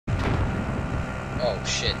Oh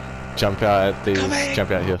shit. Jump out at these.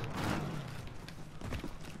 Jump out here.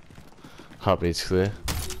 Heartbeat's clear.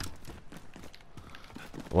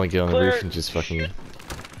 I want to get on the roof and just fucking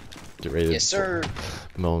get ready to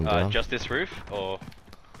mow them down. Just this roof, or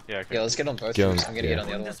yeah? Okay. Yeah, let's get on both roofs. I'm gonna get on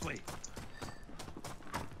the other one.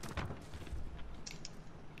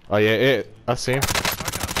 Oh yeah, I see him.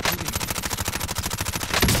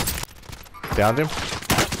 Downed him.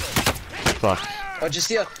 Fuck. Oh, just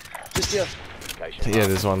here. Just here. Yeah,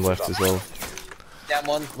 there's one left as well. Down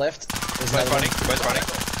one, left. There's Both running, both running.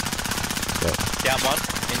 Yeah. Down one,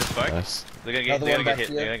 in the smoke. Nice. They're gonna get hit.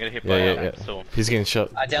 They're gonna get hit by storm. He's getting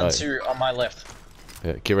shot. Down two on my left.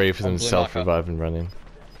 Yeah, get ready for them to self-revive and run in.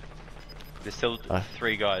 There's still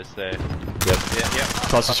 3 guys there. Yep. Yeah.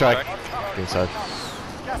 Cluster strike. Inside.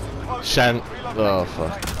 Shan. Oh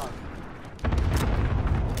fuck.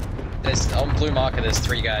 There's on blue marker. There's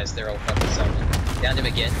 3 guys. They're all fucking self. Downed him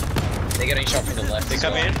again. They're getting shot from the left. They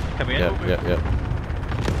come in. Come in. Yep.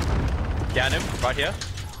 Down him. Right here.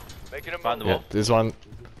 Behind the wall. There's one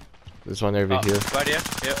over here. Right here.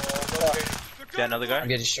 Yep. Down another guy. I'm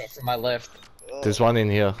getting shot from my left. There's one in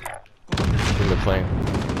here. In the plane.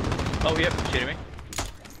 Oh yep, shooting me.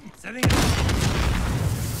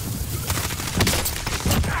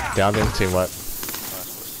 Down him, team what?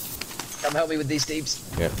 Come help me with these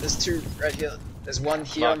deeps. Yep. There's 2 right here. There's one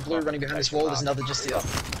here on blue running behind this wall. There's another just here.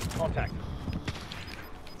 Contact.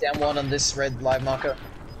 Down one on this red live marker.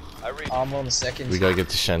 Armor on the second. We gotta get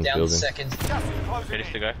to Shan's down building. The second.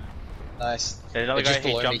 Finished to go. Nice. There's another guy.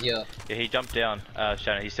 He jumped. Here. Yeah, he jumped down.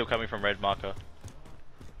 Shannon. He's still coming from red marker.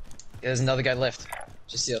 Yeah, there's another guy left.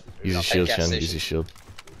 Just here. Use your shield, Shannon. Use your shield.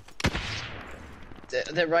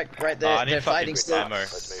 They're right there. They're fighting still. Ammo.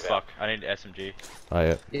 Fuck. I need SMG. Oh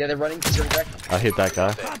yeah. Yeah, they're running. He's running back. I hit that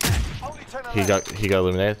guy. He got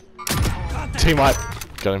eliminated. Team wipe.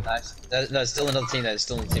 Got him. Nice. There's still another team there. There's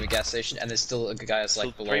still a team at gas station, and there's still a guy that's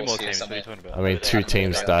like below 3 more us here teams. What are somewhere. you talking about? I mean, 2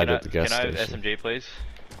 teams died at the gas station. Can I have station. SMG, please?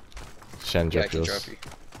 Shan dropped yours. Drop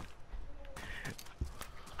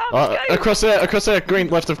you. Across there, green,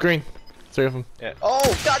 left of green. 3 of them. Yeah. Oh,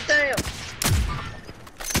 goddamn!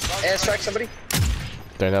 Airstrike somebody.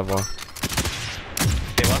 Don't have one.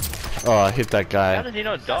 Okay, one. Oh, I hit that guy. How did he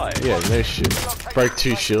not die? Yeah, no shit. Broke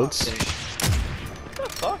 2 shields. What the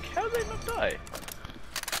fuck? How did they not die?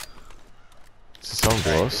 Someone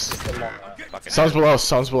below us. Someone's below us,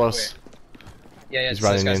 someone's below us. Yeah, He's so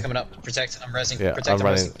running this guy's in. coming up. Protect, I'm rezzing. Yeah, Protect, I'm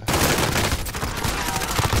running.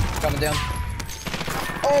 Coming down.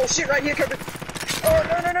 Oh shit, right here, Kirby. Oh,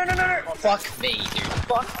 no. Fuck me, dude.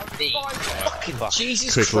 Fuck me. Fucking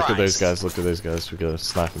Jesus Quick, Christ. look at those guys, look at those guys. We gotta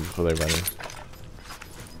snipe them before they run in.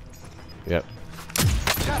 Yep.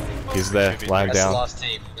 He's there, lying That's down. the last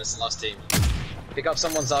team. That's the last team. Pick up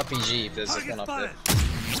someone's RPG if there's one up there.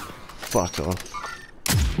 Fuck off.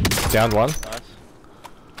 Down one. Nice.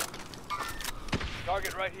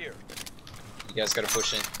 Target right here. You guys gotta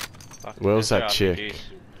push in. Fuck, Where's there's that no chick?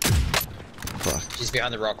 RPGs. Fuck. She's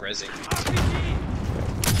behind the rock rezzing.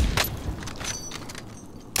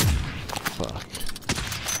 Fuck.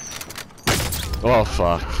 Oh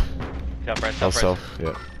fuck. Self-res.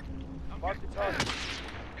 Yeah. Mark the target.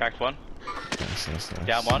 Cracked one. Nice.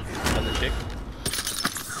 Down one. Another chick.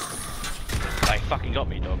 They fucking got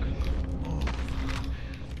me, dog.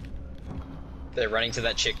 They're running to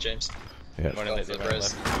that chick, James. Yeah. Running left, running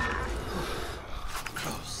left.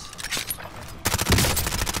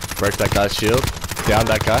 Broke that guy's shield. Down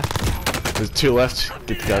that guy. There's 2 left.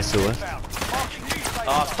 Get the guys to the left.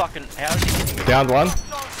 Oh fucking! How is he hitting me? Downed one.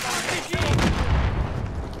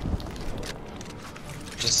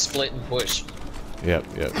 Just split and push. Yep.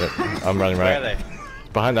 I'm running Where right. are they?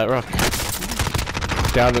 Behind that rock.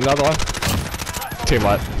 Downed another one. Team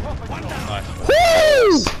wipe. Nice.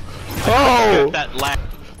 Woo! Oh! That lag.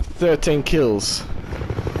 13 kills.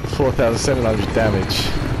 4,700 damage.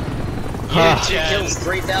 Yeah, Ha! 2 kills,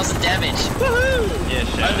 3,000 damage. Woohoo! Yeah,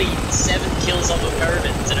 sure. Only 7 kills on the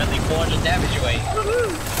pyramids and only 400 damage away. Woohoo!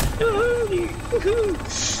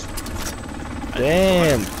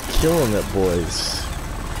 Damn, killing it, boys.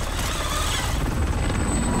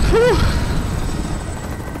 Whew.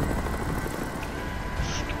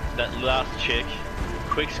 That last chick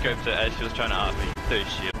quick scoped her as she was trying to RP through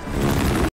shield.